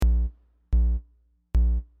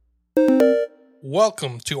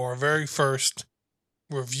Welcome to our very first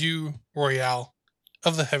review royale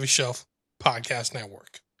of the Heavy Shelf Podcast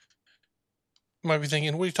Network. You might be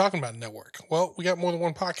thinking, what are you talking about, network? Well, we got more than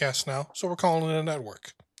one podcast now, so we're calling it a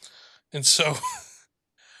network. And so,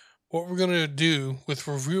 what we're going to do with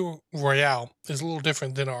Review Royale is a little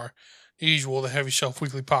different than our usual, the Heavy Shelf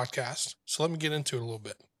Weekly podcast. So, let me get into it a little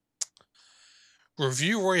bit.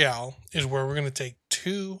 Review Royale is where we're going to take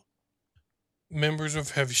two members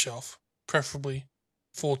of Heavy Shelf, preferably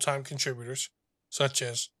full-time contributors, such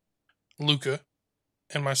as Luca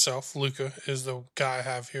and myself. Luca is the guy I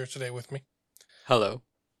have here today with me. Hello.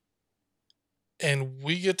 And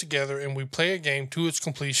we get together and we play a game to its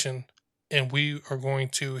completion, and we are going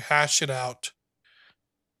to hash it out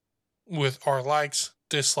with our likes,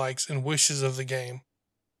 dislikes, and wishes of the game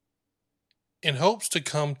in hopes to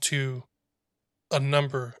come to a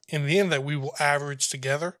number in the end that we will average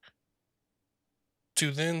together to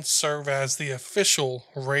then serve as the official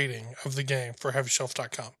rating of the game for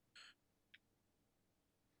HeavyShelf.com.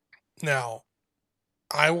 Now,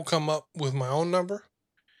 I will come up with my own number.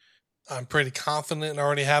 I'm pretty confident and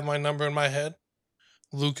already have my number in my head.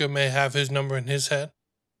 Luca may have his number in his head.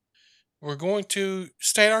 We're going to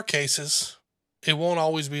state our cases. It won't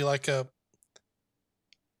always be like a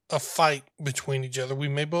fight between each other. We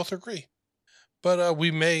may both agree. But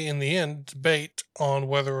we may, in the end, debate on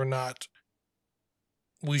whether or not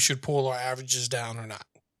we should pull our averages down or not.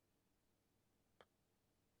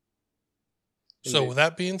 Indeed. So with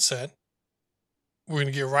that being said, we're going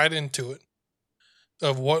to get right into it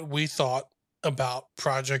of what we thought about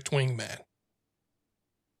Project Wingman.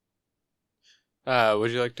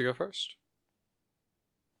 Would you like to go first?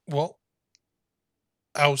 Well,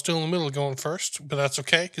 I was still in the middle of going first, but that's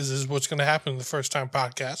okay because this is what's going to happen in the first time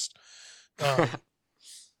podcast.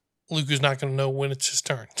 Luca's not going to know when it's his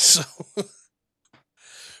turn. So,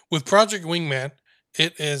 with Project Wingman,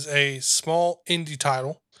 it is a small indie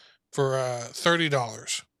title for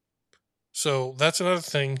 $30. So that's another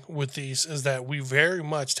thing with these is that we very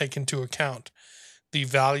much take into account the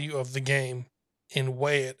value of the game and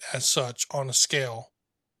weigh it as such on a scale.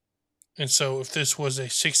 And so if this was a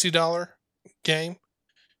 $60 game,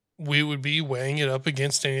 we would be weighing it up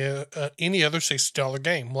against any other $60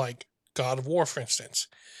 game, like God of War, for instance.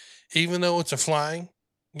 Even though it's a flying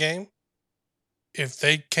game, if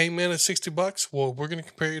they came in at $60, well, we're going to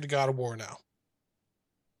compare you to God of War now.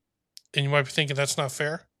 And you might be thinking that's not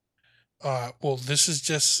fair. Well, this is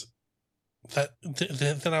just that.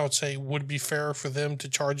 Then I would say would it be fairer for them to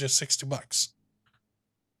charge us $60.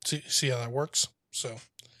 See how that works. So,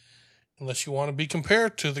 unless you want to be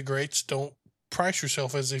compared to the greats, don't price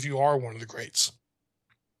yourself as if you are one of the greats.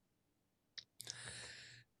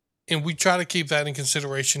 And we try to keep that in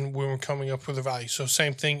consideration when we're coming up with a value. So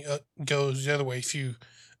same thing goes the other way. If you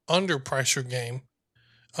underprice your game,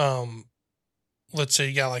 let's say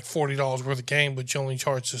you got like $40 worth of game, but you only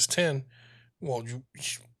charge us $10, well, you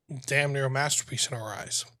damn near a masterpiece in our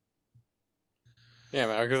eyes. Yeah,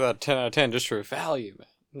 man, I'll give that 10 out of 10 just for value,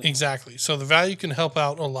 man. Exactly. So the value can help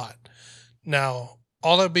out a lot. Now,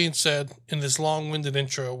 all that being said, in this long-winded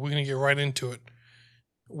intro, we're going to get right into it.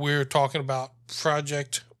 We're talking about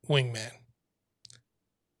Project Wingman.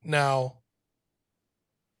 Now,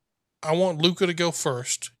 I want Luca to go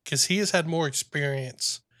first because he has had more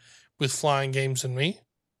experience with flying games than me.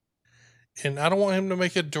 And I don't want him to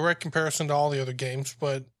make a direct comparison to all the other games,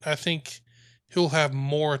 but I think he'll have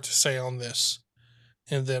more to say on this.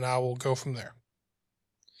 And then I will go from there.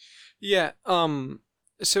 Yeah,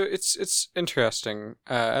 so it's interesting.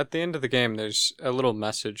 At the end of the game, there's a little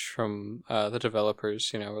message from the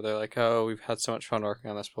developers, where they're like, oh, we've had so much fun working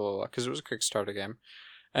on this, blah, blah, blah, because it was a Kickstarter game.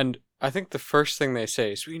 And I think the first thing they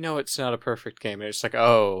say is, we know it's not a perfect game. And it's like,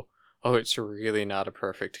 oh, it's really not a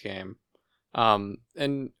perfect game.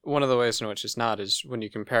 And one of the ways in which it's not is when you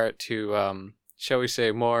compare it to, shall we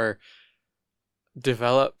say, more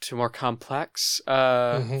developed, more complex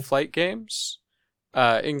flight games.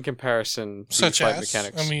 In comparison to Such flight as,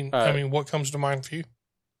 mechanics. I mean, what comes to mind for you?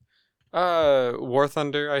 War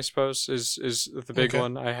Thunder, I suppose, is the big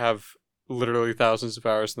one. I have literally thousands of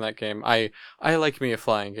hours in that game. I like me a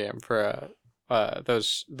flying game for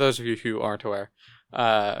those of you who aren't aware.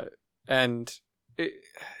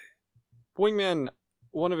 Wingman,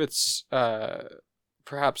 one of its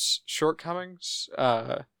perhaps shortcomings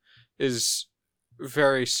is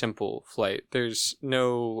very simple flight. There's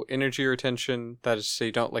no energy retention. That is to say,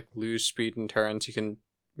 you don't lose speed in turns. You can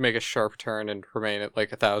make a sharp turn and remain at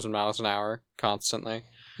 1,000 miles an hour constantly.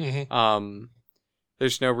 Mm-hmm.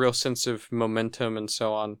 There's no real sense of momentum and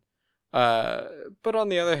so on. But on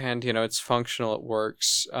the other hand, it's functional. It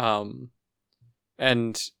works.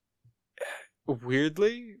 And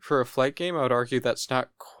weirdly, for a flight game, I would argue that's not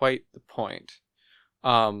quite the point.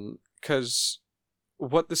 Because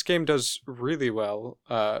what this game does really well,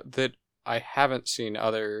 that I haven't seen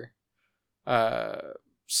other uh,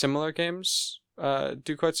 similar games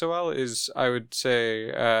do quite so well, is I would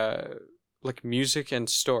say like music and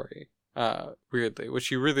story. Weirdly,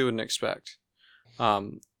 which you really wouldn't expect.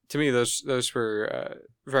 To me, those were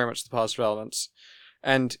very much the positive elements,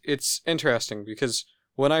 and it's interesting because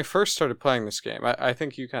when I first started playing this game, I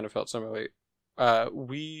think you kind of felt similarly. I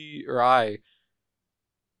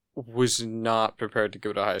was not prepared to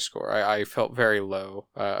give it a high score. I felt very low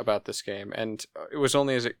about this game, and it was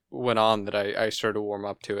only as it went on that I started to warm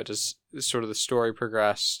up to it as sort of the story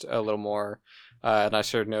progressed a little more, and I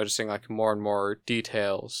started noticing like more and more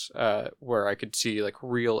details where I could see like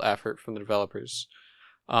real effort from the developers.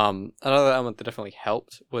 Another element that definitely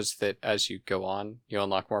helped was that as you go on, you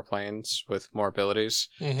unlock more planes with more abilities.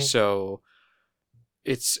 Mm-hmm. So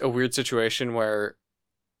it's a weird situation where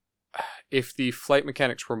if the flight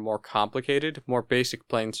mechanics were more complicated, more basic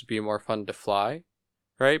planes would be more fun to fly,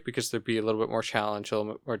 right? Because there'd be a little bit more challenge, a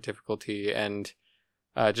little bit more difficulty, and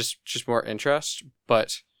just more interest.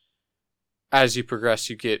 But as you progress,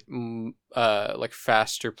 you get like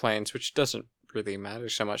faster planes, which doesn't really matter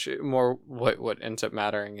so much. More what ends up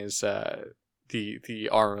mattering is the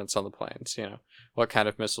armaments on the planes. You know, what kind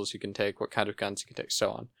of missiles you can take, what kind of guns you can take,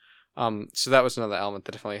 so on. So that was another element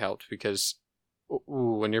that definitely helped because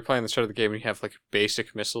when you're playing the start of the game and you have like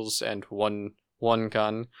basic missiles and one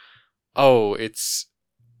gun, it's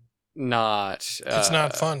not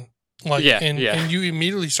fun. Like, yeah, and you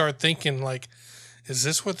immediately start thinking like, is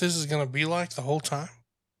this what this is gonna be like the whole time?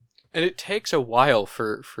 And it takes a while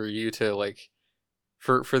for you to like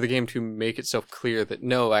for the game to make itself clear that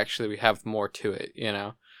no, actually we have more to it, you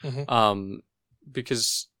know. Mm-hmm.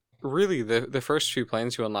 Because really the first few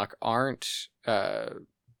planes you unlock aren't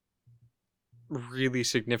really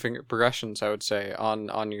significant progressions, I would say,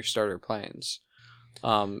 on your starter planes.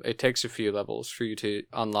 It takes a few levels for you to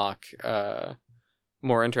unlock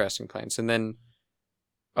more interesting planes, and then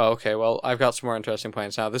okay, well, I've got some more interesting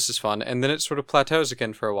planes now. This is fun, and then it sort of plateaus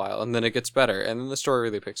again for a while, and then it gets better, and then the story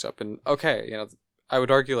really picks up. And okay, you know, I would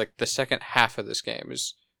argue like the second half of this game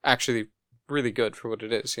is actually really good for what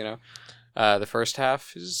it is. You know, the first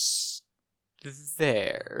half is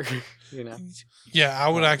there. You know. Yeah, I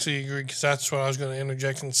would actually agree because that's what I was going to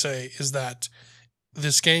interject and say is that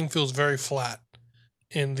this game feels very flat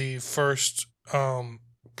in the first,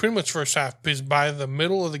 pretty much first half. Because by the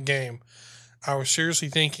middle of the game, I was seriously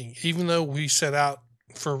thinking, even though we set out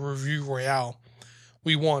for Review Royale,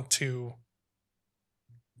 we want to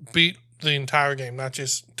beat the entire game, not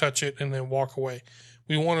just touch it and then walk away.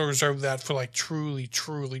 We want to reserve that for like truly,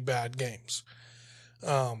 truly bad games.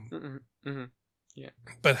 Yeah.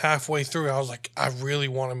 But halfway through, I was like, I really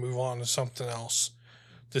want to move on to something else.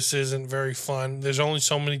 This isn't very fun. There's only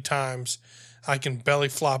so many times I can belly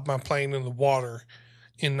flop my plane in the water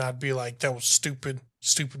and not be like, that was stupid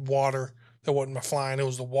water. That wasn't my flying. It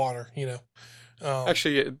was the water, you know.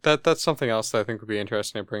 Actually, that's something else that I think would be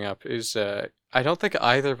interesting to bring up is I don't think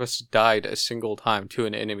either of us died a single time to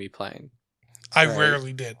an enemy plane. I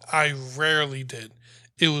rarely did.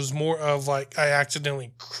 It was more of like I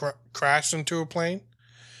accidentally crashed into a plane,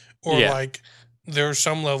 or like there are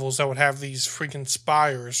some levels that would have these freaking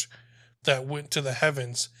spires that went to the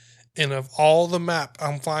heavens, and of all the map,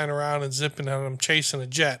 I'm flying around and zipping and I'm chasing a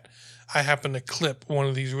jet. I happen to clip one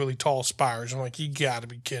of these really tall spires. I'm like, you got to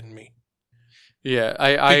be kidding me. Yeah,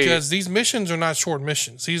 because these missions are not short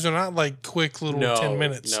missions. These are not like quick little 10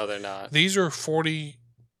 minutes. No, they're not. These are 40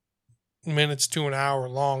 minutes to an hour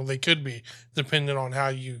long. They could be, depending on how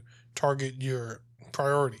you target your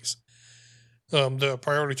priorities. The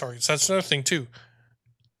priority targets. That's another thing too.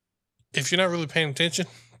 If you're not really paying attention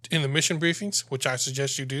in the mission briefings, which I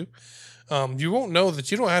suggest you do, you won't know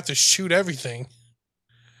that you don't have to shoot everything.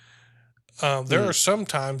 There are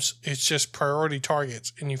sometimes it's just priority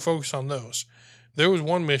targets, and you focus on those. There was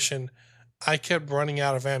one mission I kept running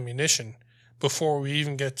out of ammunition before we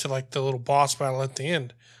even get to like the little boss battle at the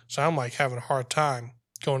end. So I'm like having a hard time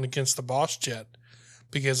going against the boss jet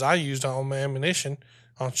because I used all my ammunition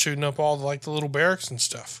on shooting up all the little barracks and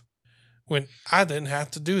stuff when I didn't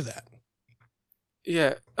have to do that.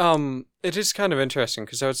 Yeah, it is kind of interesting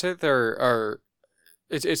because I would say there are.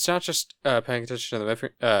 It's not just paying attention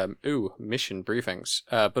to the mission briefings,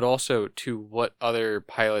 but also to what other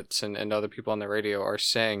pilots and other people on the radio are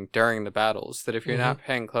saying during the battles. That if you're not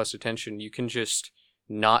paying close attention, you can just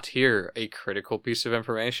not hear a critical piece of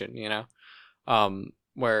information. You know,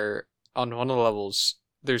 where on one of the levels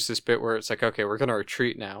there's this bit where it's like, okay, we're gonna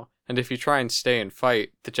retreat now, And if you try and stay and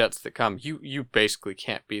fight the jets that come, you basically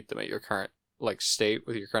can't beat them at your current like state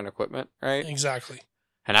with your current equipment, right? Exactly.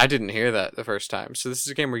 And I didn't hear that the first time. So this is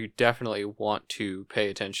a game where you definitely want to pay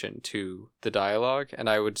attention to the dialogue. And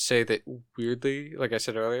I would say that weirdly, like I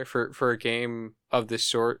said earlier, for a game of this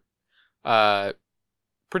sort,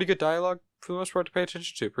 pretty good dialogue for the most part to pay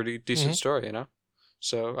attention to. Pretty decent story, you know?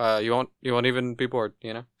 So you won't even be bored,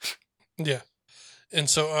 you know? Yeah. And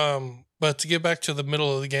so, but to get back to the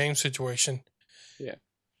middle of the game situation, Yeah.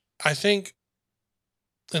 I think,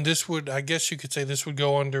 and this would, I guess you could say this would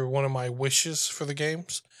go under one of my wishes for the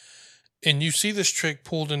games. And you see this trick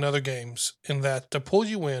pulled in other games in that to pull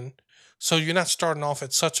you in, so you're not starting off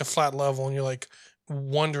at such a flat level and you're like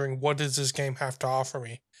wondering, what does this game have to offer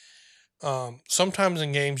me? Sometimes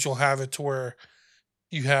in games you'll have it to where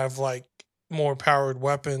you have like more powered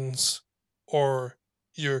weapons, or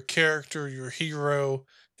your character, your hero,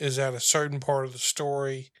 is at a certain part of the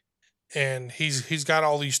story and he's got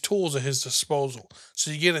all these tools at his disposal.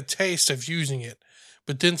 So you get a taste of using it.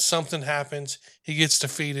 But then something happens, he gets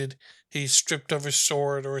defeated, he's stripped of his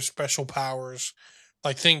sword or his special powers.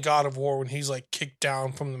 Like think God of War when he's like kicked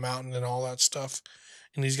down from the mountain and all that stuff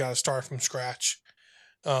and he's got to start from scratch.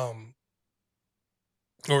 Um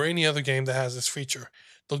or any other game that has this feature.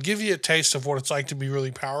 They'll give you a taste of what it's like to be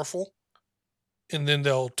really powerful, and then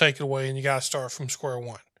they'll take it away and you got to start from square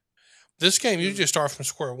one. This game, you just start from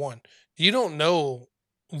square one. You don't know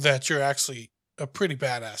that you're actually a pretty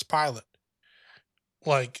badass pilot.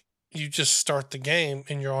 Like, you just start the game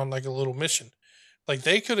and you're on like a little mission. Like,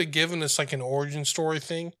 they could have given us like an origin story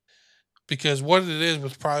thing, because what it is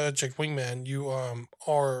with Project Wingman, you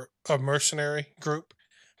are a mercenary group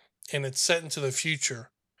and it's set into the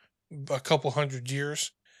future a couple hundred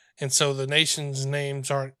years. And so the nation's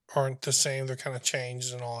names aren't the same. They're kind of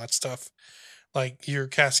changed and all that stuff. Like you're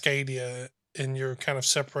Cascadia and you're kind of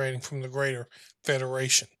separating from the greater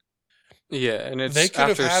Federation. Yeah, and it's They could have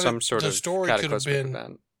after had some it, sort the of story could have cataclysmic been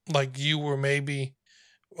event. like you were maybe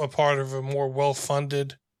a part of a more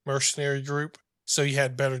well-funded mercenary group, so you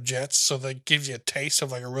had better jets, so they give you a taste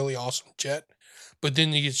of like a really awesome jet, but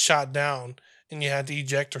then you get shot down and you had to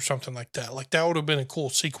eject or something like that. Like that would have been a cool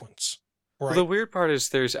sequence, Well, right? the weird part is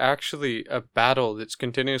there's actually a battle that's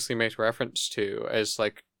continuously made reference to as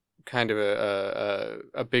like kind of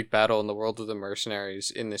a big battle in the world of the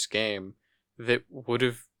mercenaries in this game that would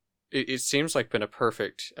have it seems like been a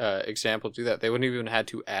perfect example to do that. They wouldn't even had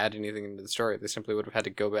to add anything into the story. They simply would have had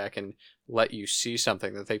to go back and let you see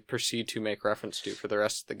something that they proceed to make reference to for the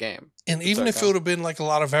rest of the game. And It's even like, if it would have been like a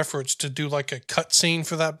lot of efforts to do like a cut scene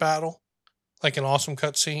for that battle, like an awesome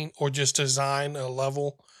cut scene, or just design a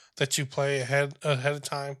level that you play ahead of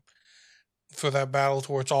time for that battle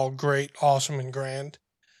to where it's all great, awesome, and grand,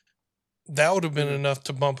 that would have been enough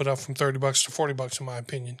to bump it up from $30 to $40, in my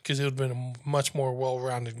opinion, because it would have been a much more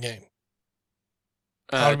well-rounded game.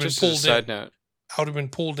 I would have been just as a pulled side in. note, I would have been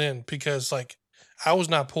pulled in because, like, I was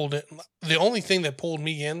not pulled in. The only thing that pulled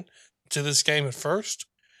me in to this game at first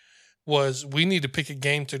was we need to pick a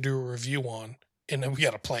game to do a review on, and then we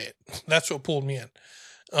got to play it. That's what pulled me in.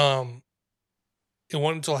 It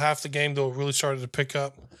wasn't until half the game though it really started to pick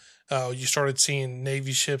up. You started seeing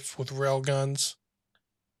Navy ships with rail guns,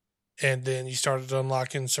 and then you started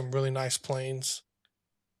unlocking some really nice planes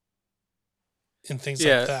and things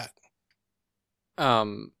like that.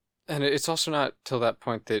 And it's also not till that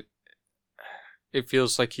point that it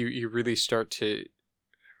feels like you really start to,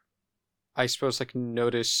 I suppose, like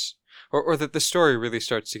notice, or that the story really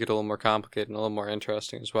starts to get a little more complicated and a little more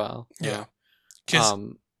interesting as well. Yeah. Because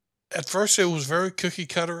at first it was very cookie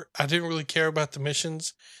cutter. I didn't really care about the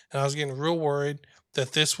missions, and I was getting real worried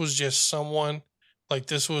that this was just someone, like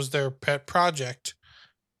this was their pet project,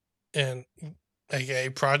 and aka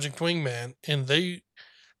Project Wingman, and they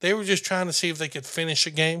were just trying to see if they could finish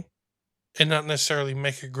a game and not necessarily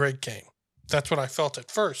make a great game. That's what I felt at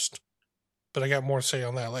first, but I got more to say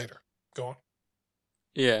on that later. Go on.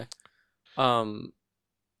 Yeah. Now,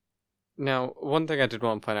 one thing I did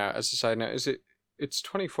want to point out as a side note is it's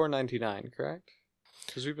 $24.99, correct?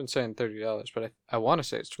 Because we've been saying $30, but I want to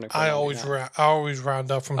say it's $24.99. I always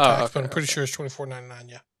round up from tax, okay, but I'm pretty sure it's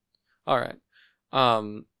 $24.99. Yeah. All right.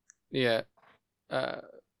 Yeah.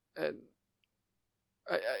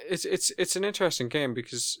 It's an interesting game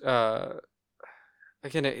because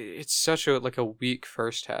again it's such a weak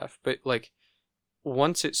first half, but like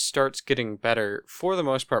once it starts getting better, for the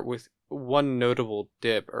most part, with one notable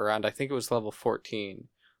dip around, I think it was level 14,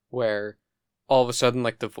 where all of a sudden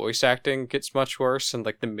like the voice acting gets much worse and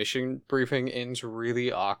like the mission briefing ends really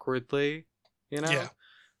awkwardly, you know? Yeah.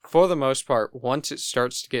 For the most part, once it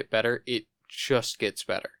starts to get better, it just gets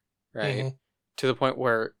better, right? Mm-hmm. To the point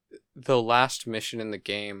where the last mission in the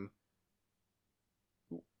game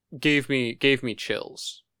gave me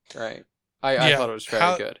chills. Right. I thought it was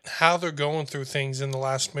very good. How they're going through things in the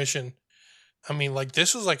last mission. I mean, like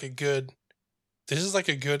this is like a good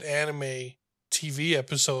anime TV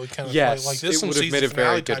episode kind of Yes, like this it some would have season made a very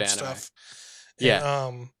finale good type anime. stuff. Yeah.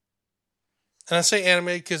 And I say anime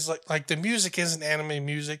because like the music isn't anime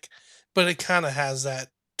music, but it kind of has that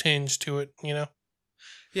tinge to it, you know.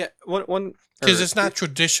 Yeah. One Because it's not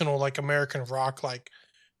traditional like American rock. Like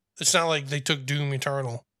it's not like they took Doom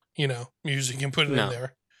Eternal, you know, music and put it in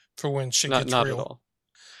there for when shit gets not real. At all.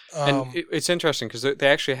 And it's interesting because they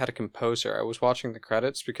actually had a composer. I was watching the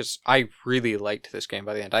credits because I really liked this game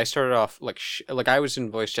by the end. I started off like I was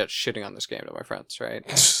in voice chat shitting on this game to my friends, right?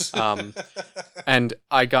 And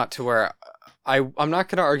I got to where I'm not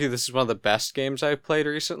going to argue this is one of the best games I've played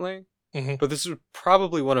recently, but this is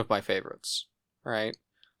probably one of my favorites, right?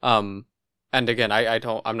 And again,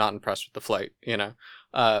 I'm not impressed with the flight, you know.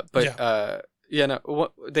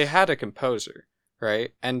 They had a composer,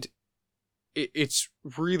 right? And it's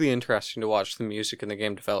really interesting to watch the music in the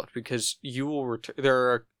game develop because you will there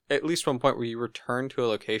are at least one point where you return to a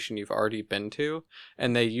location you've already been to,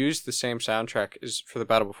 and they use the same soundtrack as for the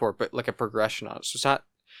battle before, but like a progression on it. So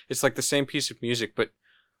it's like the same piece of music, but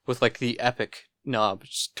with like the epic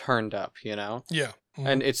knobs turned up, you know? Yeah. Mm-hmm.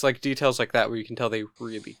 And it's like details like that where you can tell they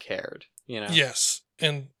really cared, you know? Yes.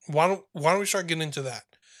 And why don't we start getting into that?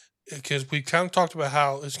 Because we kind of talked about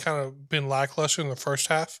how it's kind of been lackluster in the first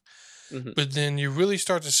half. Mm-hmm. But then you really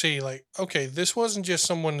start to see, like, okay, this wasn't just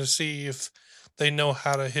someone to see if they know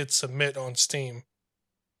how to hit submit on Steam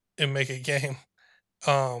and make a game.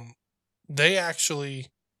 They actually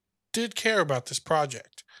did care about this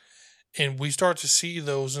project. And we start to see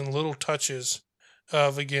those in little touches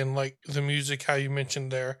of, again, like the music, how you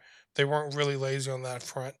mentioned there. They weren't really lazy on that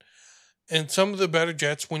front. And some of the better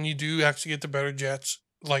jets, when you do actually get the better jets,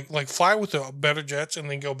 like fly with the better jets and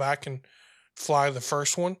then go back and fly the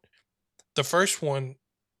first one. The first one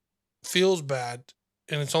feels bad,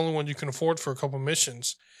 and it's only one you can afford for a couple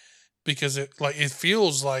missions because it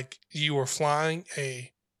feels like you are flying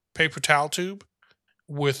a paper towel tube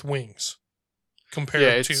with wings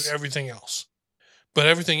compared to everything else. But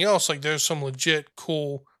everything else, like there's some legit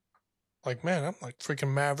cool, like man, I'm like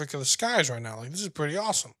freaking Maverick of the Skies right now. Like this is pretty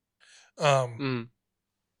awesome.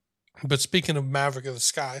 But speaking of Maverick of the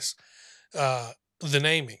Skies, the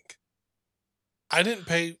naming. I didn't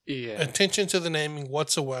pay attention to the naming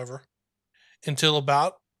whatsoever until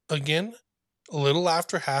about, again, a little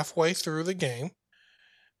after halfway through the game.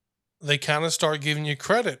 They kind of start giving you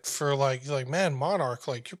credit for like man, Monarch,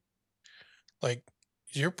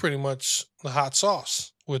 you're pretty much the hot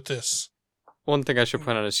sauce with this. One thing I should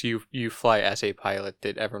point out is you fly as a pilot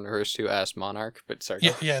that everyone refers to as Monarch, but sorry.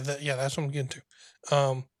 Yeah, that's what I'm getting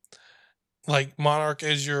to. Like Monarch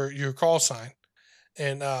is your call sign.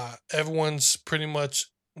 And everyone's pretty much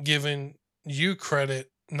giving you credit,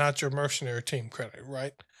 not your mercenary team credit,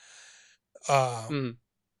 right? And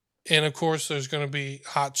of course, there's going to be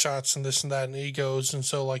hot shots and this and that and egos, and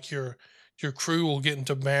so like your crew will get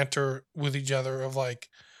into banter with each other of like,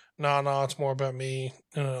 nah, it's more about me,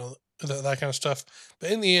 you know, that kind of stuff.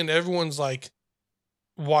 But in the end, everyone's like,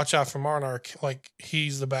 watch out for Monarch, like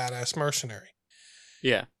he's the badass mercenary.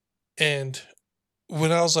 Yeah, and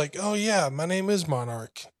when I was like, oh yeah, my name is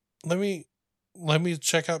Monarch. Let me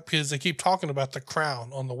check out because they keep talking about the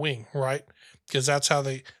crown on the wing, right? Because that's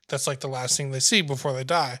like the last thing they see before they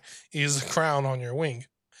die is the crown on your wing.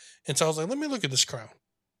 And so I was like, let me look at this crown.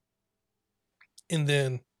 And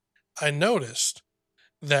then I noticed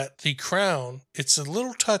that the crown, it's a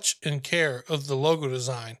little touch and care of the logo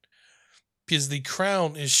design because the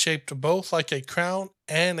crown is shaped both like a crown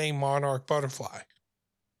and a monarch butterfly.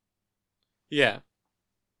 Yeah.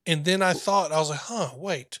 And then I was like,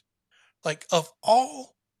 wait. Like, of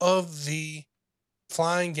all of the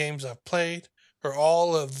flying games I've played, or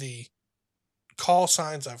all of the call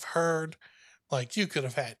signs I've heard, like, you could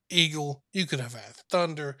have had Eagle, you could have had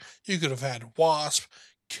Thunder, you could have had Wasp,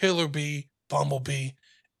 Killer Bee, Bumblebee,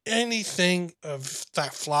 anything of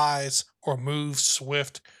that flies or moves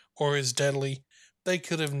swift or is deadly, they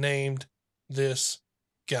could have named this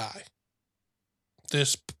guy,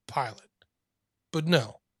 this pilot. But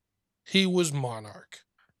no. He was Monarch.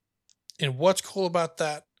 And what's cool about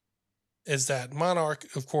that is that Monarch,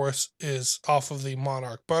 of course, is off of the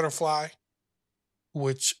Monarch butterfly,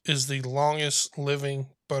 which is the longest living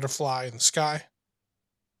butterfly in the sky.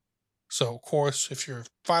 So, of course, if you're a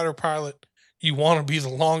fighter pilot, you want to be the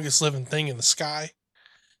longest living thing in the sky.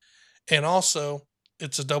 And also,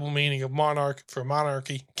 it's a double meaning of monarch for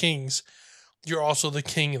monarchy, kings. You're also the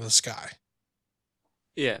king of the sky.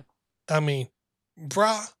 Yeah. I mean,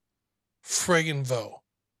 bra friggin' vo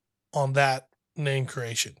on that name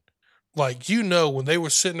creation. Like, when they were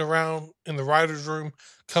sitting around in the writer's room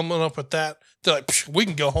coming up with that, they're like, we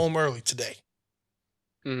can go home early today.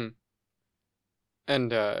 Mm-hmm.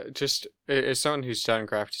 And just as someone who's done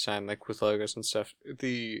graphic design, like with logos and stuff,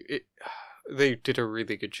 they did a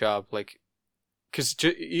really good job. Like, because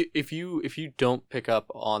if you don't pick up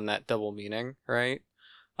on that double meaning, right?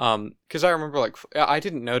 Because I remember, like, I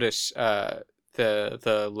didn't notice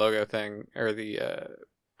the logo thing, or the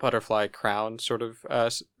butterfly crown sort of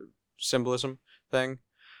symbolism thing,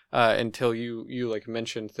 until you like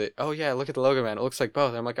mentioned that. Oh yeah, look at the logo, man. It looks like both.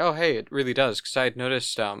 And I'm like, oh hey, it really does. Because I had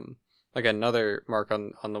noticed like another mark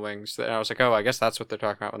on the wings, that, and I was like, oh, I guess that's what they're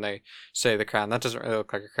talking about when they say the crown. That doesn't really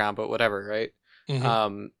look like a crown, but whatever, right?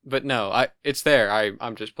 Mm-hmm. But no, it's there.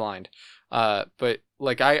 I'm just blind. But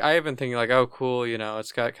like I've been thinking like, oh cool,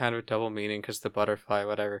 it's got kind of a double meaning because the butterfly,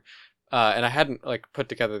 whatever. And I hadn't like put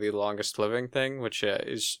together the longest living thing, which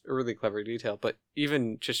is a really clever detail. But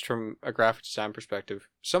even just from a graphic design perspective,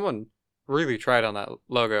 someone really tried on that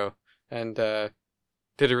logo and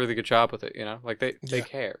did a really good job with it. Like they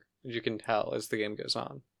care. You can tell as the game goes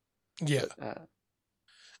on. Yeah. But,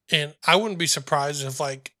 and I wouldn't be surprised if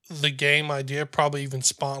like the game idea probably even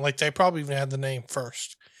spawned, like they probably even had the name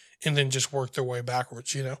first and then just worked their way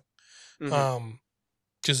backwards, mm-hmm.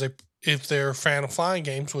 Because if they're a fan of flying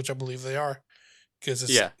games, which I believe they are, because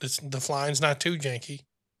it's the flying's not too janky,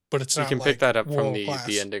 but it's you not can like pick that up from class.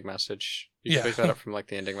 the ending message. You can pick that up from like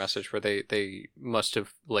the ending message where they must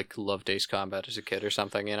have like loved Ace Combat as a kid or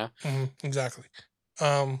something, Mm-hmm, exactly.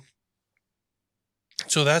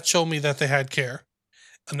 So that showed me that they had care.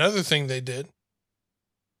 Another thing they did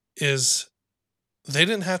is they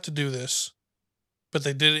didn't have to do this, but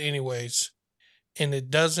they did it anyways, and it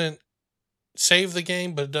doesn't save the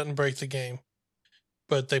game, but it doesn't break the game.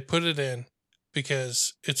 But they put it in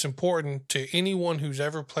because it's important to anyone who's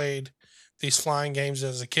ever played these flying games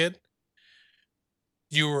as a kid.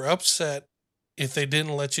 You were upset if they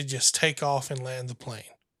didn't let you just take off and land the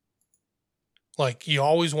plane. Like, you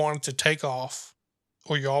always wanted to take off,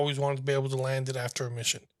 or you always wanted to be able to land it after a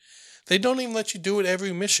mission. They don't even let you do it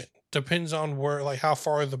every mission. Depends on where, like, how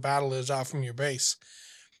far the battle is out from your base.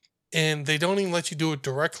 And they don't even let you do it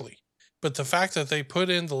directly. But the fact that they put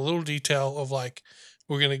in the little detail of like,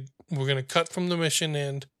 we're gonna cut from the mission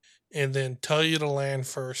end and then tell you to land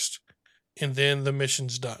first, and then the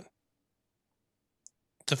mission's done.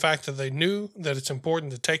 The fact that they knew that it's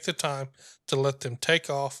important to take the time to let them take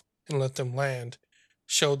off and let them land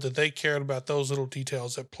showed that they cared about those little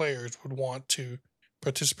details that players would want to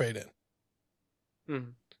participate in.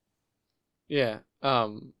 Mm-hmm. Yeah.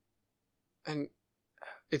 And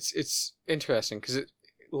it's interesting because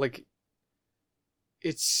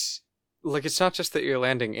it's not just that you're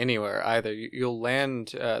landing anywhere either. You'll land,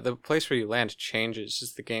 the place where you land changes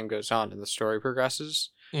as the game goes on and the story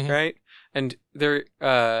progresses, Mm-hmm. right? And there,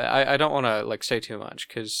 I don't want to like say too much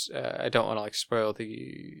because I don't want to like spoil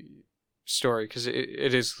the story because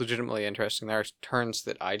it is legitimately interesting. There are turns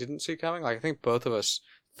that I didn't see coming. Like I think both of us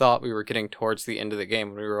thought we were getting towards the end of the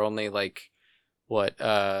game when we were only like what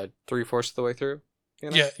 3/4 of the way through.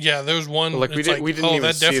 Yeah. There was one. Like we didn't even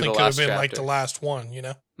that see definitely the could have last been chapter. like the last one.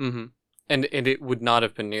 Mm-hmm. And it would not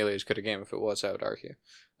have been nearly as good a game if it was, I would argue.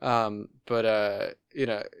 But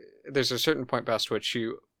there's a certain point past which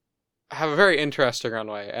you have a very interesting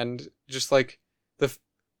runway, and just like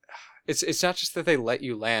it's not just that they let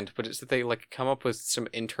you land, but it's that they like come up with some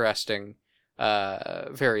interesting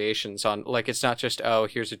variations on, like, it's not just, oh,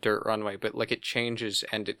 here's a dirt runway, but like it changes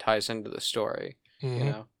and it ties into the story,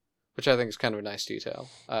 Mm-hmm. which I think is kind of a nice detail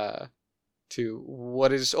to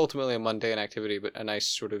what is ultimately a mundane activity, but a nice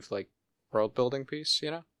sort of like world building piece,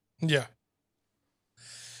 Yeah.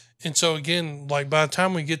 And so again, like by the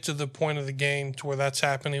time we get to the point of the game to where that's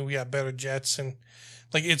happening, we got better jets, and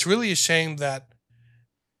like it's really a shame that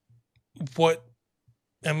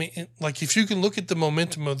like if you can look at the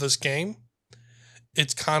momentum of this game,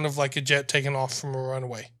 it's kind of like a jet taking off from a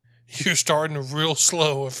runway. You're starting real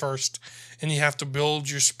slow at first, and you have to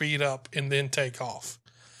build your speed up and then take off.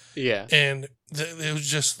 Yeah. And it was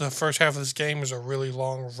just the first half of this game is a really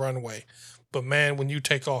long runway. But man, when you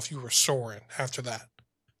take off, you were soaring after that.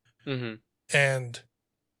 Mm-hmm. And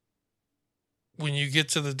when you get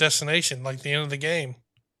to the destination, like the end of the game,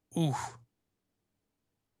 ooh,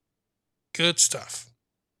 good stuff.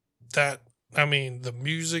 The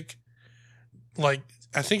music, like,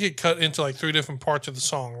 I think it cut into like 3 different parts of the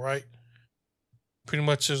song, right? Pretty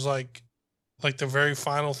much is like the very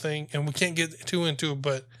final thing. And we can't get too into it,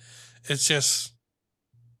 but it's just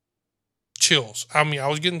chills. I mean, I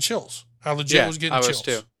was getting chills. I legit was getting chills.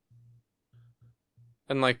 Too.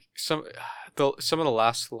 and like some of the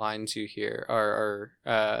last lines you hear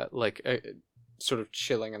are like sort of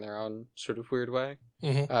chilling in their own sort of weird way.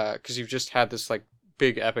 Mm-hmm. Because you've just had this like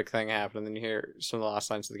big epic thing happen, and then you hear some of the last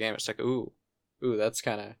lines of the game. It's like, ooh, that's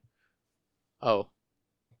kind of, oh,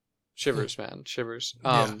 shivers, man, shivers.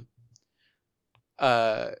 Yeah.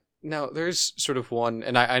 Now there's sort of one,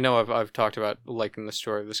 and I know I've talked about liking the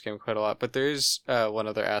story of this game quite a lot, but there is one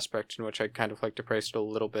other aspect in which I kind of like to praise it a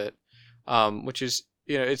little bit, which is,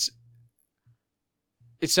 you know, it's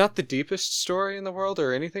not the deepest story in the world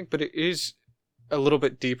or anything, but it is a little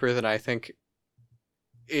bit deeper than I think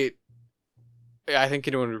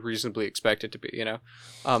anyone would reasonably expect it to be, you know?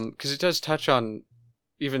 Because it does touch on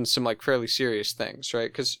even some, like, fairly serious things,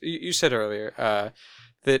 right? Because you said earlier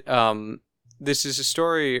that this is a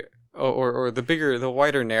story, or the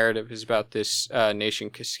wider narrative is about this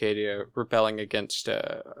nation, Cascadia, rebelling against,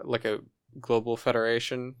 like, a global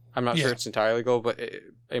federation. I'm not sure it's entirely global, but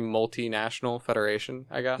a multinational federation,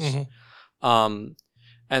 I guess. Mm-hmm.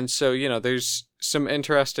 And so, you know, there's some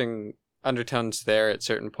interesting undertones there at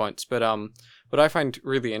certain points, but what I find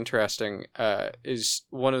really interesting is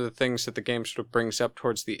one of the things that the game sort of brings up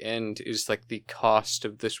towards the end is like the cost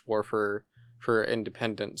of this war for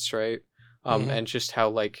independence, right? And just how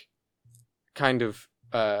like kind of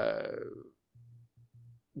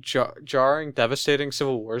jarring, devastating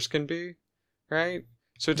civil wars can be, right?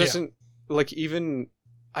 So it doesn't like even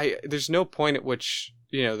there's no point at which,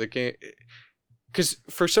 you know, the game, because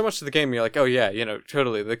for so much of the game you're like, oh yeah, you know,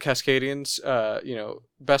 totally, the Cascadians, you know,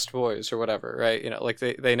 best boys or whatever, right? You know, like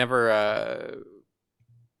they never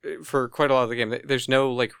for quite a lot of the game there's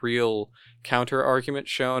no like real counter argument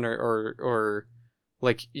shown, or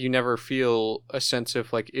like you never feel a sense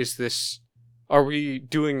of like, are we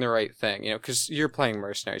doing the right thing? You know, because you're playing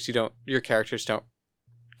mercenaries, your characters don't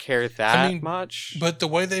care that much. But the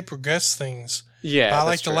way they progress things, yeah, by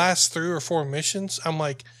like the last 3 or 4 missions, I'm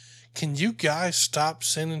like, can you guys stop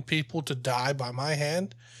sending people to die by my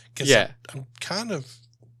hand? Because I'm kind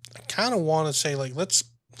of want to say like, let's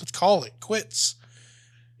call it quits.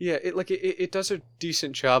 Yeah, it does a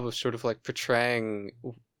decent job of sort of like portraying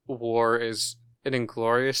war as an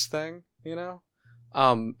inglorious thing, you know,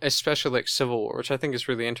 especially like Civil War, which I think is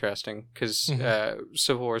really interesting because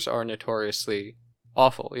civil wars are notoriously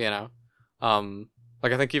awful, you know.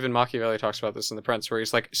 Like I think even Machiavelli talks about this in The Prince, where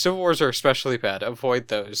he's like, civil wars are especially bad. Avoid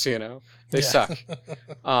those, you know. They suck.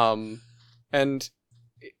 And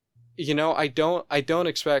you know, I don't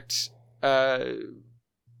expect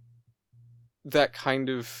that kind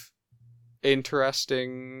of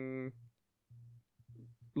interesting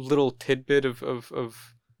little tidbit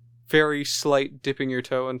of very slight dipping your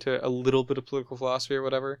toe into a little bit of political philosophy or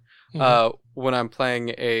whatever when I'm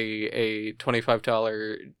playing a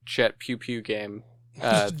 $25 Jet Pew Pew game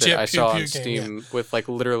that I saw on Steam with like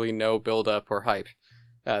literally no build up or hype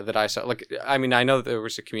that I saw. Like, I mean, I know that there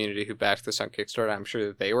was a community who backed this on Kickstarter. I'm sure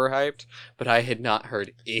that they were hyped, but I had not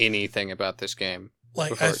heard anything about this game.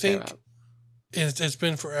 Like, I think it's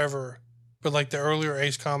been forever, but like the earlier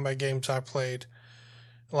Ace Combat games I played,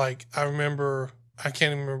 like I remember, I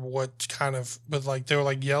can't even remember what kind of, but like they were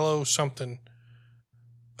like yellow something,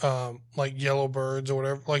 like yellow birds or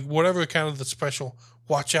whatever, like whatever kind of the special.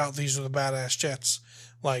 Watch out, these are the badass jets.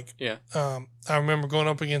 Like, I remember going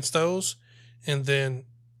up against those, and then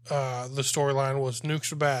the storyline was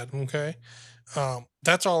nukes are bad. Okay,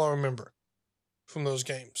 that's all I remember from those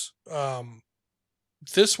games.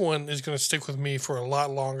 This one is going to stick with me for a lot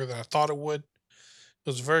longer than I thought it would. It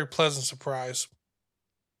was a very pleasant surprise.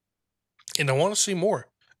 And I want to see more.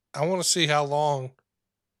 I want to see how long,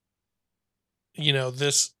 you know,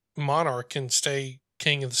 this monarch can stay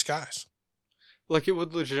king of the skies. Like, it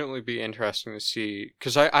would legitimately be interesting to see,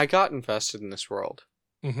 because I got invested in this world,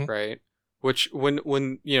 right? Which,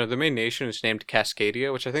 when you know, the main nation is named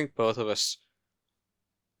Cascadia, which I think both of us,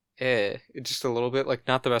 just a little bit, like,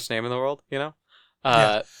 not the best name in the world, you know?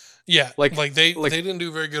 Yeah. Like they didn't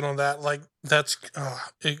do very good on that. Like, that's,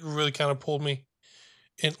 it really kind of pulled me.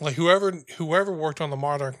 And like whoever worked on the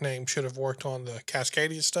Monarch name should have worked on the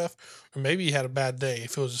Cascadia stuff, or maybe he had a bad day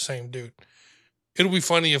if it was the same dude. It'll be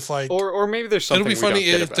funny if like, or maybe there's something. It'll be funny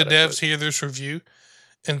if the devs hear this review,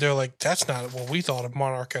 and they're like, "That's not what we thought of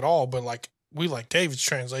Monarch at all." But like, we like David's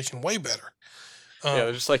translation way better.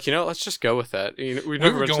 They're just like, you know, let's just go with that. You know, we've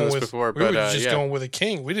never mentioned this before, but we were just going with a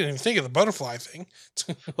king. We didn't even think of the butterfly thing.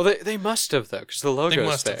 Well, they must have though, because the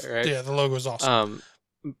logo's there, right? Yeah, the logo's awesome.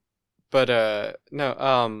 But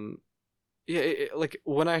no, yeah, like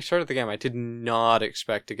when I started the game, I did not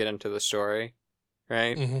expect to get into the story,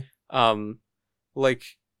 right? Mm-hmm. Like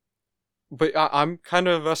but I'm kind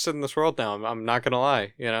of invested in this world now. I'm not gonna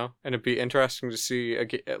lie, you know, and it'd be interesting to see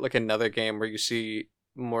like another game where you see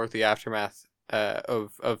more of the aftermath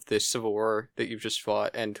of this civil war that you've just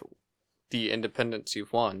fought and the independence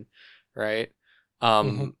you've won, right?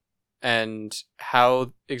 Mm-hmm. And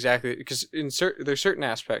how exactly, because there's certain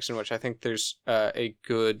aspects in which I think there's a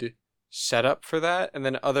good setup for that, and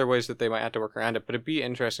then other ways that they might have to work around it. But it'd be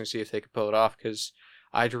interesting to see if they could pull it off, because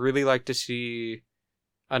I'd really like to see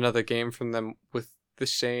another game from them with the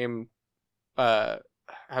same how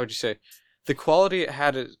would you say, the quality it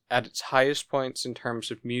had at its highest points in terms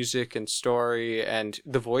of music and story and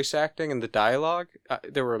the voice acting and the dialogue.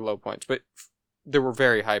 There were low points, but there were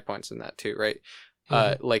very high points in that too, right?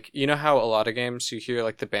 Mm-hmm. Like, you know how a lot of games you hear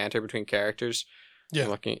like the banter between characters. Yeah. I'm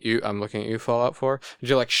looking at you, Fallout 4, and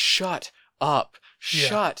you're like, shut up, Yeah.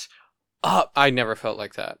 shut up. I never felt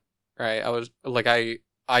like that, right? I was like, I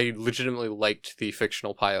legitimately liked the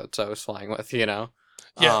fictional pilots I was flying with, you know.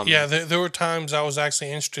 Yeah, yeah. There were times I was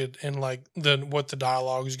actually interested in like what the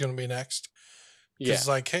dialogue is going to be next, Yeah. because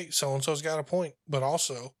like, hey, so and so's got a point, but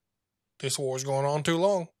also this war's going on too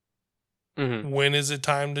long. Mm-hmm. When is it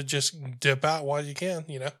time to just dip out while you can?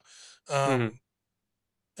 You know, Mm-hmm. and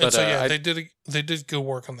But so yeah, they did good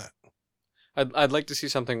work on that. I'd like to see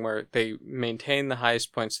something where they maintain the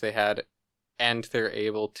highest points they had, and they're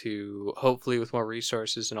able to, hopefully with more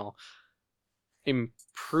resources and all,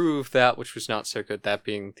 improve that which was not so good. That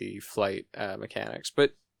being the flight mechanics.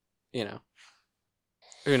 But you know,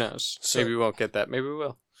 who knows? So Maybe we won't get that. Maybe we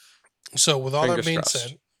will. so with all that Fingers being crossed.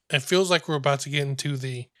 said, it feels like we're about to get into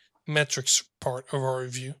the metrics part of our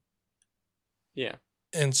review, Yeah.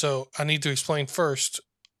 and so I need to explain first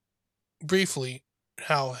briefly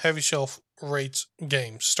how Heavy Shelf rates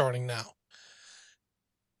games starting now.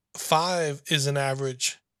 5 is an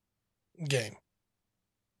average game.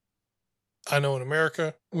 I know in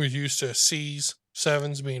America we're used to C's,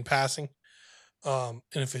 7s being passing, and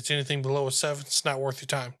if it's anything below a 7, it's not worth your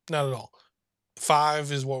time. Not at all.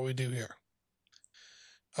 5 is what we do here.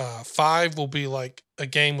 5 will be like a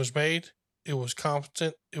game was made, it was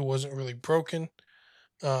competent, it wasn't really broken.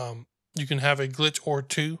 You can have a glitch or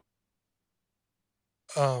two,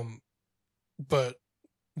 um, but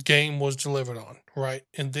game was delivered on, right?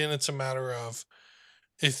 And then it's a matter of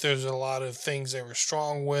if there's a lot of things they were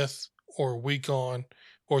strong with or weak on,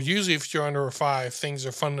 or usually if you're under a 5, things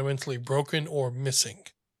are fundamentally broken or missing,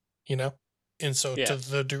 you know? And so to Yeah.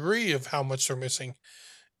 the degree of how much they're missing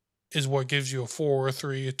is what gives you a 4, a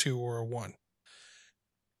 3, a 2, or a 1.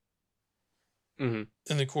 Mm-hmm.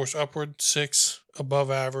 And of course, upward 6, above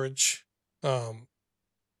average,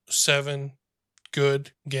 7,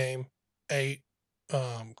 good game, 8,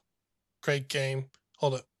 great game.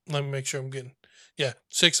 Hold up, let me make sure I'm getting. Yeah,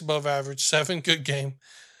 6 above average, 7 good game,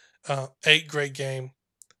 8 great game,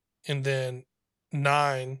 and then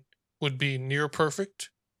 9 would be near perfect,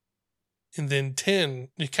 and then 10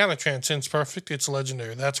 it kind of transcends perfect. It's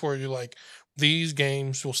legendary. That's where you're like, these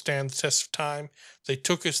games will stand the test of time. They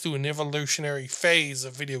took us through an evolutionary phase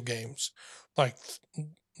of video games. Like,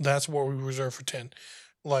 that's what we reserve for 10.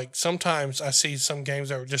 Like, sometimes I see some games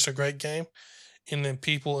that were just a great game, and then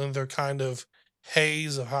people in their kind of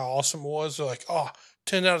haze of how awesome it was, they're like, oh,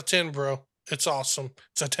 10 out of 10, bro. It's awesome.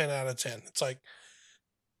 It's a 10 out of 10. It's like,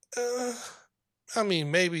 uh, I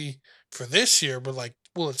mean, maybe for this year, but like,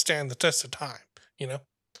 will it stand the test of time? You know?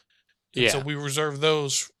 And so Yeah. we reserve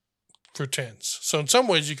those for 10s. So in some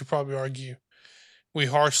ways, you could probably argue we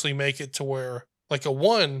harshly make it to where like a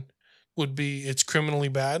 1 would be it's criminally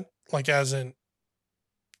bad, like as in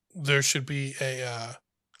there should be a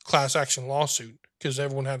class action lawsuit because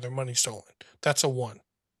everyone had their money stolen. That's a 1.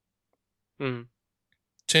 Mm-hmm.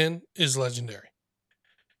 10 is legendary.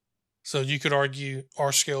 So you could argue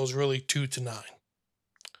our scale is really 2 to 9.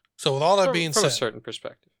 So with all that being From a said, certain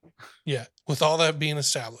perspective. yeah, with all that being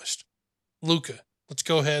established, Luca, let's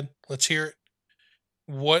go ahead. Let's hear it.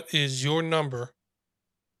 What is your number?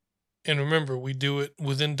 And remember, we do it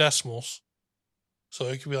within decimals. So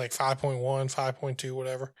it could be like 5.1, 5.2,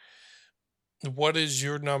 whatever. What is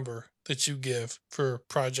your number that you give for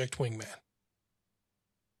Project Wingman?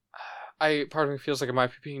 Part of me feels like I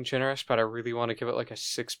might be being generous, but I really want to give it like a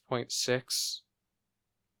 6.6.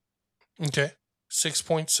 Okay.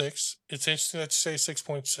 6.6. It's interesting that you say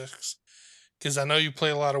 6.6 because I know you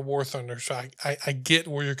play a lot of War Thunder, so I get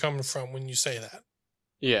where you're coming from when you say that.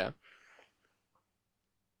 Yeah.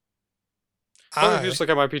 Part of me I feels like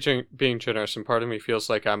I might be being generous, and part of me feels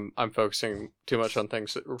like I'm focusing too much on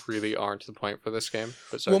things that really aren't the point for this game.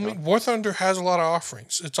 But sorry, well, I mean, War Thunder has a lot of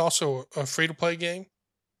offerings. It's also a free to play game,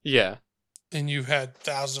 yeah, and you've had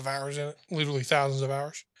thousands of hours in it, literally thousands of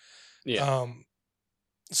hours. yeah, Um,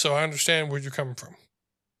 So I understand where you're coming from.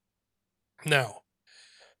 Now,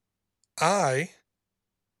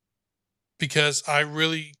 because I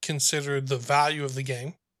really consider the value of the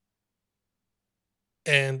game,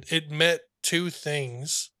 and it met two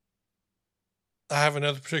things. I have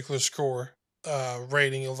another particular score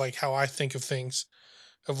rating of like how I think of things,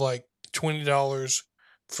 of like $20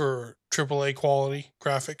 for AAA quality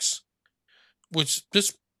graphics, which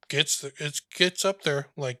this gets up there.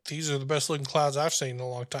 Like, these are the best looking clouds I've seen in a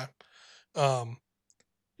long time. Um,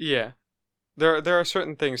 Yeah, there are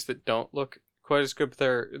certain things that don't look quite as good,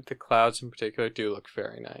 but the clouds in particular do look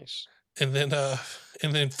very nice. and then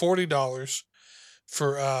 $40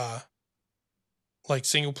 for like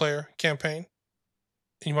single player campaign.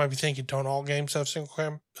 You might be thinking, don't all games have single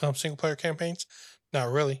player campaigns?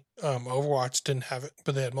 Not really. Overwatch didn't have it,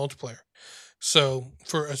 but they had multiplayer. So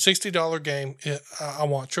for a $60 game, I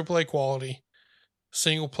want AAA quality,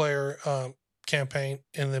 single player campaign,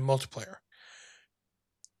 and then multiplayer.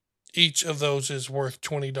 Each of those is worth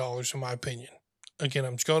 $20 in my opinion. Again,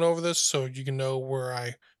 I'm just going over this so you can know where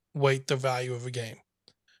I weight the value of a game,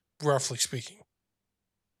 roughly speaking.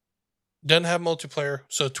 Doesn't have multiplayer,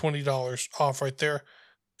 so $20 off right there.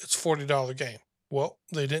 It's $40 game. Well,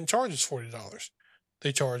 they didn't charge us $40.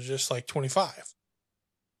 They charged us like $25.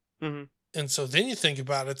 Mm-hmm. And so then you think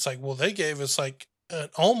about it, it's like, well, they gave us like an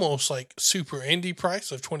almost like super indie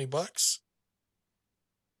price of $20,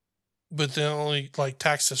 but then only like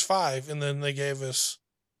taxed us $5, and then they gave us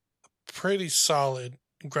a pretty solid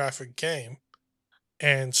graphic game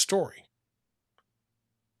and story.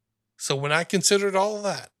 So when I considered all of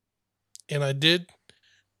that, and I did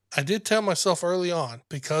tell myself early on,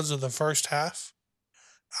 because of the first half,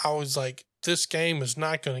 I was like, this game is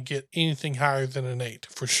not going to get anything higher than an 8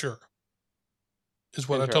 for sure, is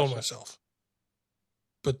what I told myself.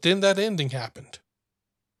 But then that ending happened.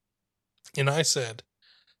 And I said,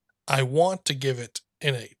 I want to give it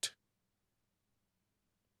an 8.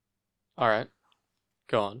 All right.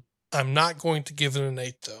 Go on. I'm not going to give it an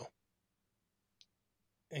 8, though.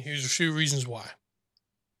 And here's a few reasons why.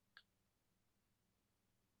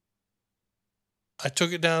 I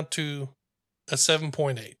took it down to a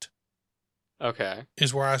 7.8. Okay.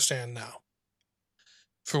 Is where I stand now.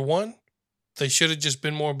 For one, they should have just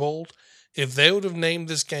been more bold. If they would have named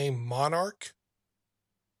this game Monarch,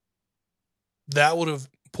 that would have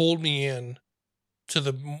pulled me in to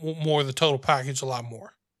the more the total package a lot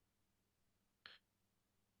more.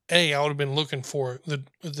 I would have been looking for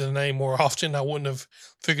the name more often. I wouldn't have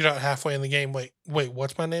figured out halfway in the game, wait,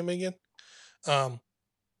 what's my name again?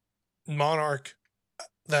 Monarch,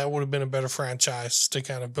 that would have been a better franchise to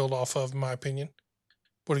kind of build off of, in my opinion.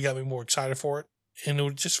 Would have got me more excited for it. And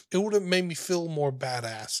it would have made me feel more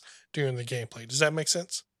badass during the gameplay. Does that make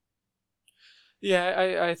sense?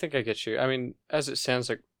 Yeah, I think I get you. I mean, as it sounds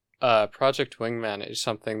like Project Wingman is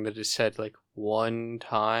something that is said like one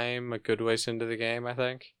time a good ways into the game, I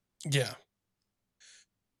think. Yeah.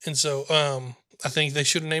 And so I think they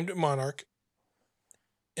should have named it Monarch.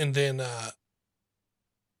 And then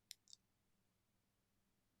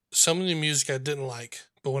some of the music I didn't like,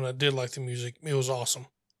 but when I did like the music, it was awesome.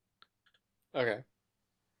 Okay.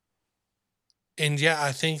 And yeah,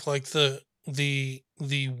 I think like the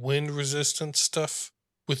wind resistance stuff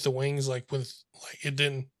with the wings, like it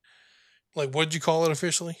didn't, like, what'd you call it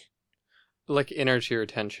officially? Like energy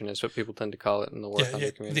retention is what people tend to call it in the War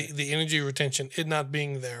Thunder community. The energy retention, it not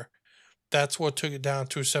being there, that's what took it down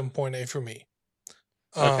to a 7.8 for me.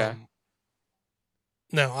 Okay.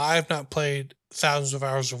 Now, I have not played thousands of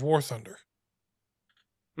hours of War Thunder.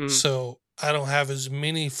 Mm-hmm. So I don't have as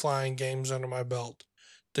many flying games under my belt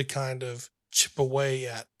to kind of chip away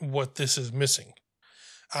at what this is missing.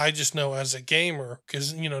 I just know as a gamer,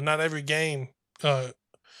 because, not every game, I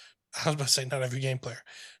was about to say not every game player,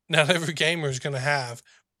 not every gamer is going to have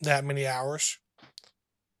that many hours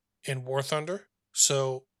in War Thunder.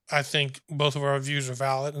 So I think both of our views are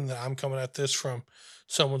valid, and that I'm coming at this from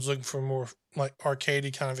someone's looking for more like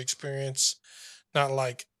arcadey kind of experience, not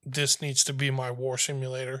like this needs to be my war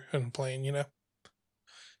simulator and playing,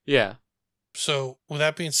 Yeah. So with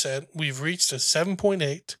that being said, we've reached a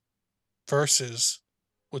 7.8 versus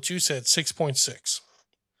what you said, 6.6.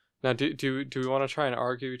 Now, do we want to try and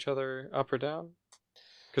argue each other up or down?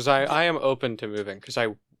 Because I am open to moving, because I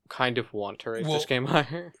kind of want to rate this game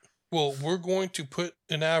higher. Well, we're going to put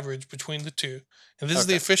an average between the two, and this is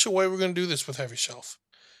the official way we're going to do this with Heavy Shelf.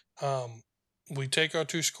 We take our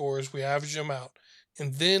two scores, we average them out,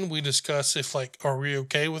 and then we discuss if, like, are we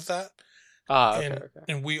okay with that?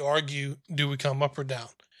 And we argue, do we come up or down?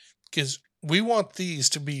 Because we want these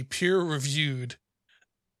to be peer-reviewed,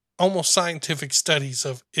 almost scientific studies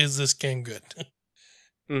of, is this game good?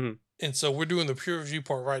 Mm-hmm. And so we're doing the peer review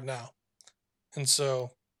part right now. And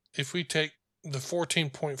so if we take the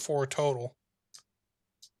 14.4 total,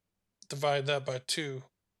 divide that by 2,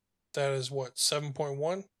 that is what,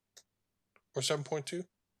 7.1 or 7.2?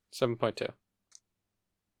 7.2.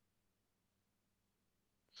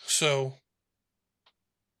 So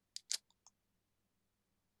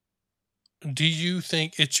do you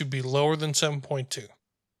think it should be lower than 7.2?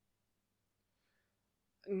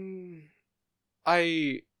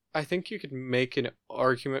 I think you could make an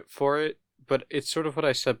argument for it, but it's sort of what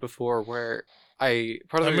I said before, where part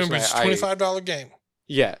of the remember reason it's a $25 game.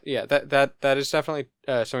 Yeah, that is definitely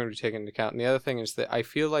something to take into account. And the other thing is that I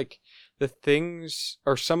feel like the things,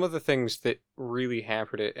 or some of the things that really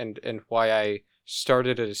hampered it, and why I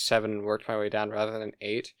started at a 7 and worked my way down rather than an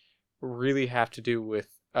 8, really have to do with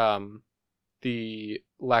the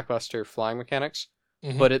lackluster flying mechanics.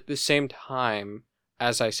 Mhm. But at the same time,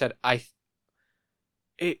 as I said,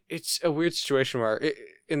 it's a weird situation where,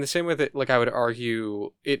 in the same way that, like, I would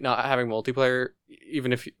argue it not having multiplayer,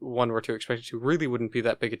 even if one were to expect it to, really wouldn't be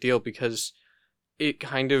that big a deal, because it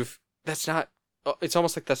kind of, it's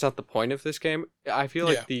almost like that's not the point of this game. I feel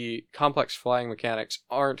like Yeah. the complex flying mechanics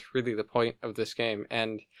aren't really the point of this game,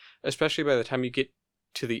 and especially by the time you get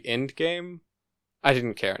to the end game, I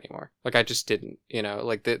didn't care anymore. Like, I just didn't,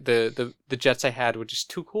 like the jets I had were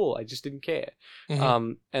just too cool. I just didn't care.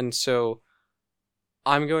 Mhm. And so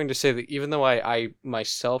I'm going to say that even though I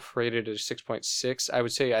myself rated it a 6.6, I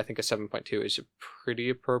would say I think a 7.2 is a pretty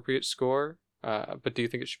appropriate score. But do you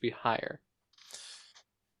think it should be higher?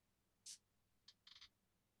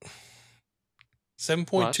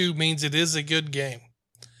 7.2 means it is a good game.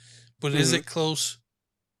 But is it close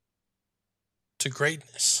to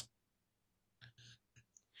greatness?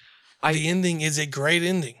 The ending is a great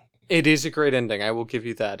ending. It is a great ending. I will give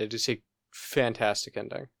you that. It is a fantastic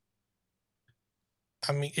ending.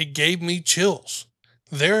 I mean, it gave me chills.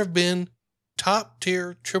 There have been top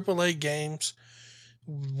tier AAA games.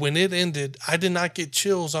 When it ended, I did not get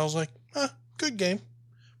chills. I was like, good game.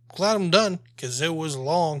 Glad I'm done, because it was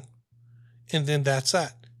long. And then that's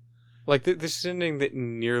that. Like, this is an ending that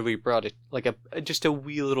nearly brought it, like, just a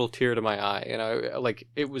wee little tear to my eye. Like,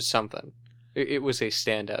 it was something. It was a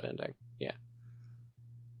standout ending. Yeah.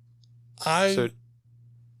 I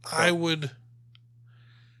would.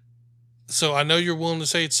 So I know you're willing to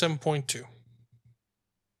say it's 7.2. Okay.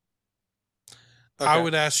 I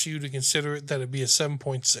would ask you to consider it that it be a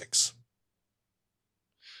 7.6.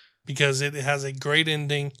 Because it has a great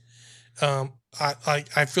ending.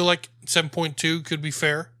 I feel like 7.2 could be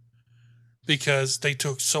fair because they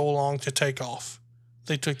took so long to take off.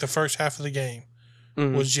 They took the first half of the game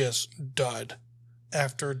was just dud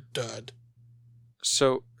after dud.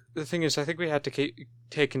 So the thing is, I think we have to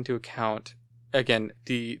take into account, again,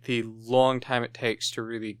 the long time it takes to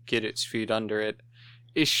really get its feet under it,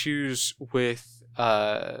 issues with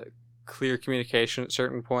clear communication at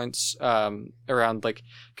certain points around, like,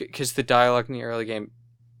 because the dialogue in the early game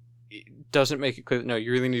doesn't make it clear that, no,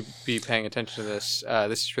 you really need to be paying attention to this.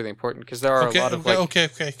 This is really important, because there are a lot of, Okay.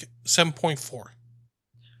 7.4.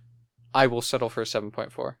 I will settle for a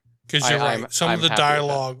 7.4. Because you're right. Some of the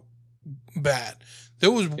dialogue, bad.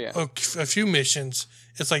 There was a few missions.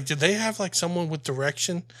 It's like, did they have like someone with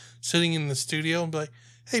direction sitting in the studio and be like,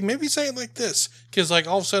 hey, maybe say it like this? Because like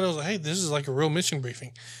all of a sudden I was like, hey, this is like a real mission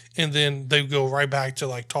briefing. And then they go right back to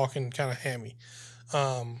like talking kind of hammy.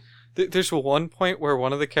 There's one point where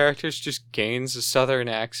one of the characters just gains a southern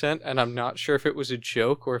accent, and I'm not sure if it was a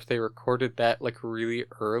joke or if they recorded that like really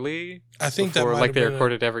early. I think before, that like they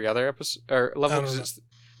recorded every other episode or level.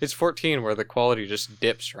 It's 14 where the quality just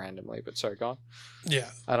dips randomly. But sorry, go on. Yeah,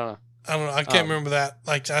 I don't know. I can't remember that.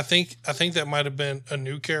 Like I think that might have been a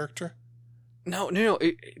new character. No.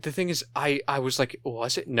 The thing is, I was like,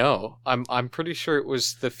 was it? No, I'm pretty sure it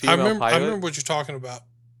was the female pilot. I remember what you're talking about.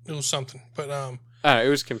 It was something, but it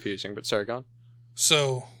was confusing. But sorry, go on.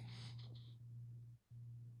 So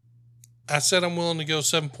I said I'm willing to go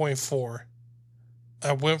 7.4.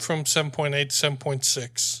 I went from 7.8 to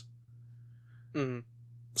 7.6. Mm-hmm.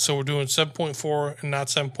 So we're doing 7.4 and not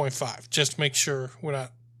 7.5. Just to make sure we're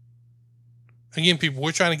not. Again, people,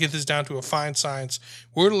 we're trying to get this down to a fine science.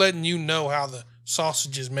 We're letting you know how the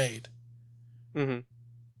sausage is made. Mm-hmm.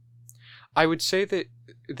 I would say that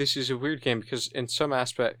this is a weird game because in some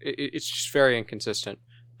aspect it's just very inconsistent,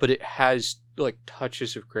 but it has like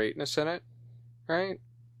touches of greatness in it, right?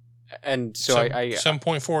 And so I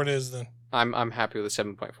 7.4 it is then. I'm happy with a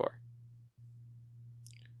 7.4.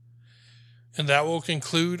 And that will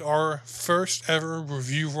conclude our first ever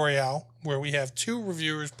review royale, where we have two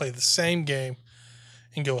reviewers play the same game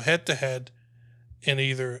and go head to head and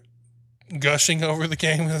either gushing over the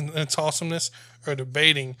game and its awesomeness, or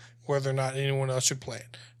debating whether or not anyone else should play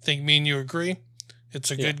it. I think me and you agree.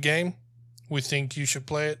 It's a good game. We think you should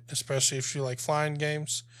play it, especially if you like flying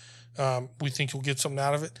games. We think you'll get something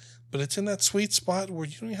out of it. But it's in that sweet spot where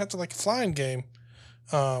you don't even have to like a flying game.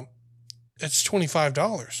 It's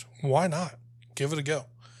 $25. Why not? Give it a go.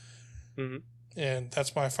 Mm-hmm. And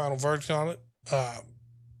that's my final verdict on it.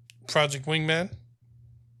 Project Wingman,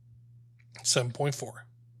 7.4.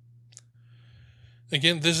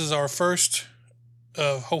 Again, this is our first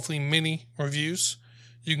of hopefully many reviews.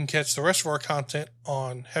 You can catch the rest of our content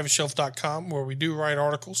on HeavyShelf.com, where we do write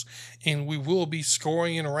articles, and we will be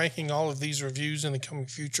scoring and ranking all of these reviews in the coming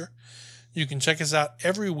future. You can check us out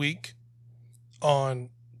every week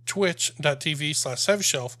on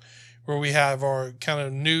twitch.tv/HeavyShelf, where we have our kind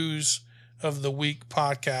of news of the week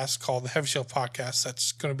podcast called the Heavy Shelf Podcast.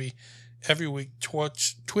 That's going to be every week,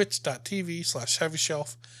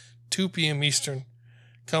 twitch.tv/HeavyShelf, 2 p.m. Eastern.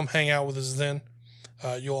 Come hang out with us then.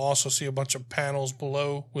 You'll also see a bunch of panels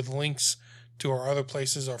below with links to our other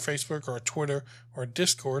places, our Facebook, our Twitter, our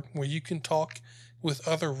Discord, where you can talk with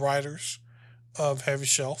other writers of Heavy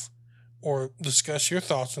Shelf or discuss your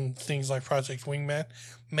thoughts on things like Project Wingman.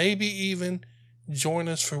 Maybe even join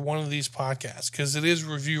us for one of these podcasts, because it is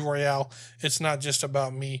Review Royale. It's not just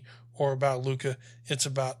about me or about Luca. It's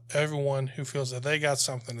about everyone who feels that they got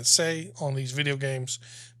something to say on these video games,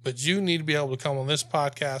 but you need to be able to come on this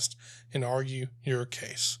podcast and argue your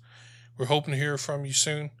case. We're hoping to hear from you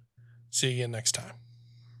soon. See you again next time.